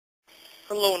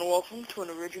Hello and welcome to an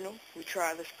original We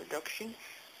Try This production.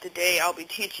 Today I'll be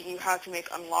teaching you how to make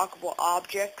unlockable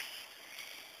objects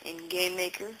in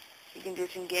GameMaker. You can do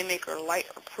this in GameMaker Lite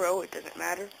or Pro, it doesn't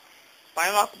matter. By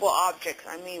unlockable objects,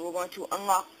 I mean we're going to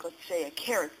unlock, let's say, a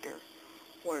character,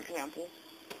 for example,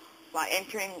 by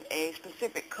entering a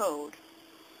specific code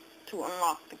to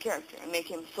unlock the character and make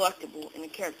him selectable in the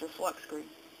character select screen.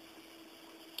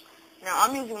 Now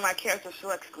I'm using my character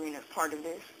select screen as part of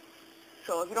this.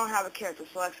 So if you don't have a character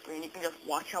select screen, you can just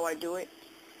watch how I do it,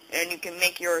 and you can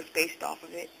make yours based off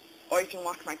of it, or you can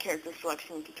watch my character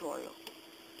selection tutorial,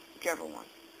 whichever one.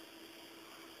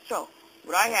 So,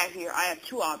 what I have here, I have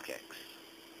two objects.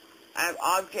 I have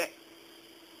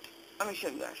let me show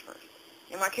you guys first.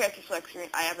 In my character select screen,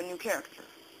 I have a new character,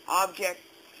 object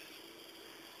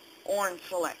orange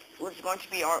select, which is going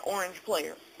to be our orange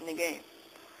player in the game.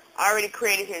 I already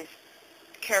created his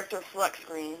character select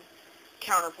screen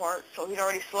counterpart, so he's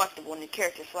already selectable in the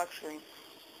character select screen.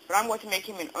 But I'm going to make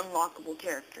him an unlockable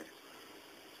character.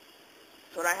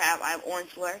 So what I have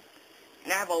orange select,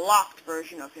 and I have a locked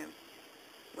version of him,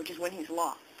 which is when he's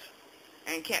locked,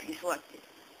 and he can't be selected.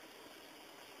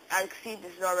 As you can see,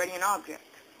 this is already an object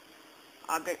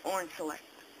orange select.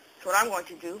 So what I'm going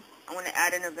to do, I'm going to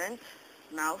add an event,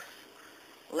 mouse,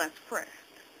 left pressed.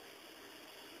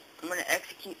 I'm going to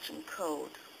execute some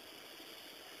code.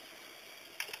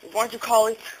 We're going to call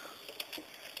it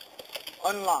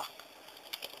unlock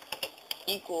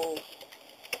equals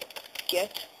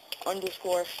get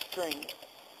underscore string.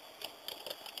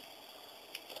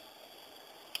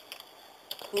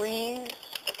 Please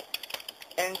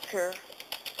enter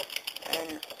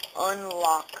an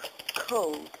unlock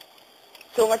code.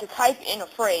 So we're going to type in a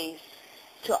phrase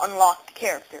to unlock the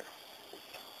character,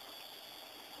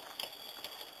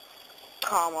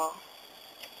 comma,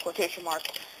 quotation mark,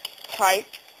 type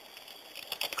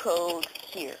code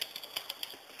here.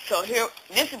 So here,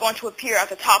 this is going to appear at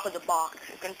the top of the box.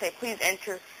 It's going to say, please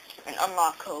enter an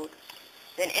unlock code.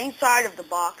 Then inside of the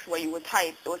box where you would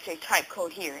type, it would say type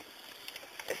code here.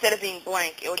 Instead of being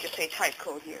blank, it would just say type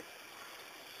code here.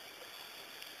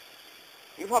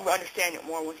 You'll probably understand it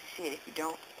more once you see it if you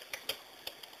don't.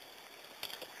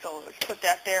 So let's put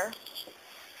that there.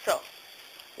 So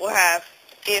we'll have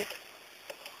if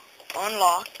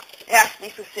unlock. It has to be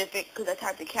specific because I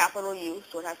typed a capital U,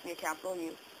 so it has to be a capital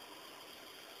U.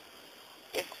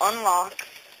 If unlock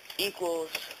equals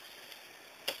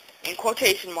in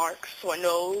quotation marks, so it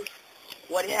knows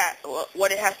what it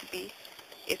has to be.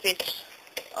 If it's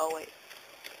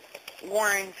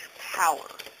orange power.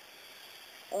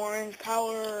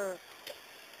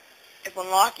 If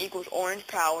unlock equals orange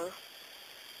power,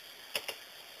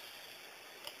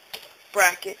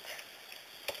 bracket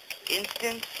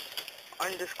instance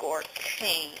underscore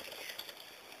change.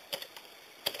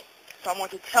 So I'm going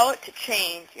to tell it to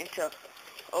change into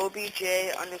obj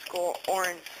underscore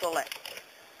orange select,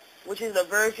 which is a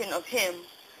version of him,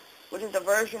 which is the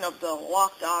version of the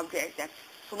locked object that's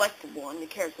selectable in the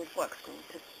character select screen.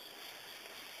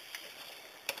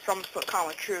 So I'm going to put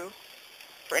comma true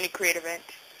for any create event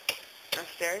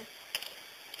necessary.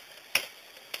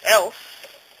 Else,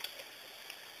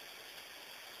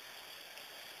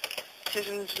 since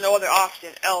there's no other option,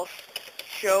 else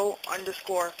show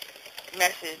underscore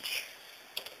message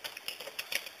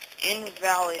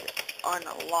invalid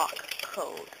unlock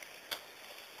code.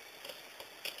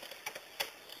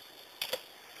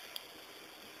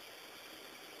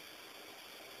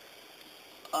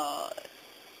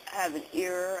 I have an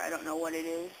error. I don't know what it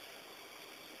is.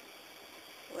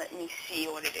 Let me see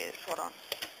what it is. Hold on.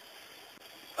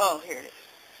 Oh, here it is.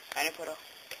 I didn't put a...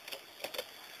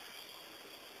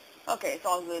 Okay, it's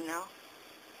all good now.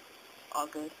 All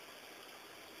good.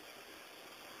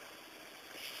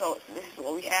 So this is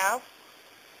what we have.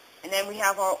 And then we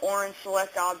have our orange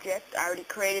select object. I already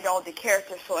created all the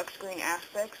character select screen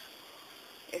aspects.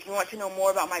 If you want to know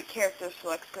more about my character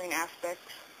select screen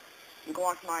aspects, you can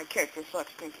watch my character select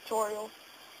screen tutorial.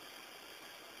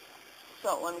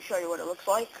 So let me show you what it looks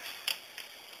like.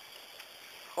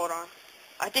 Hold on.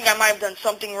 I think I might have done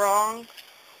something wrong.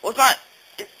 Well,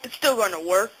 it's still going to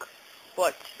work,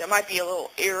 but there might be a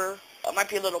little error. It might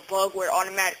be a little bug where it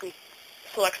automatically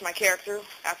selects my character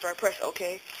after I press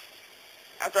OK.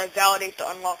 After I validate the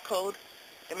unlock code,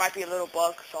 there might be a little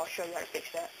bug, so I'll show you how to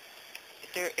fix that.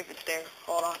 If it's there.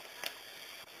 Hold on.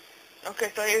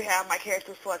 Okay, so here you have my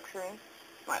character select screen.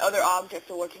 My other objects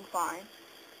are working fine.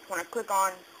 When I click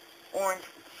on orange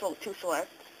to select,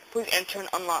 please enter an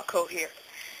unlock code here.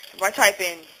 If I type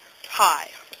in hi,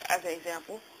 as an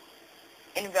example,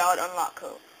 invalid unlock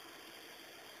code.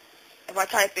 If I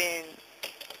type in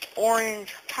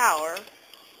orange power,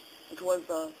 which was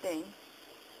the thing,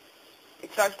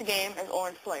 It starts the game as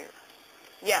orange player.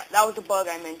 Yeah, that was the bug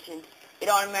I mentioned. It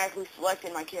automatically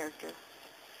selected my character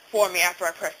for me after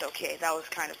I pressed OK. That was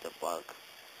kind of the bug.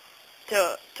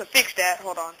 To fix that,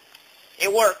 hold on.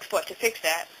 It works, but to fix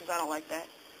that, because I don't like that,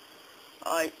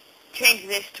 change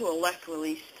this to a left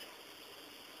released.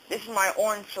 This is my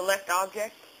orange select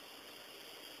object.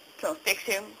 To fix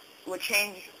him, we'll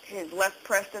change his left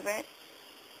pressed event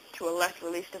to a left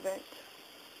released event.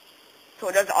 So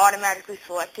it doesn't automatically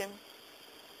select him.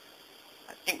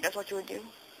 I think that's what you would do.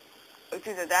 It's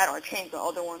either that or change the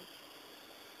other one.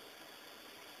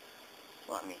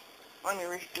 Let me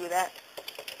redo that.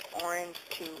 Orange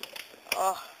to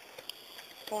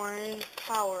orange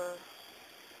power.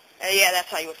 Yeah, that's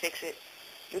how you would fix it.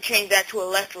 You change that to a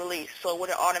left release, so it would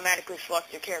automatically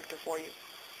select your character for you.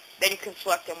 Then you can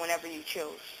select them whenever you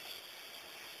choose.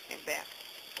 And bam.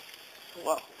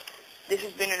 Well, this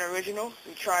has been an original.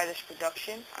 We try this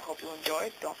production. I hope you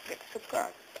enjoyed. Don't forget to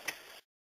subscribe.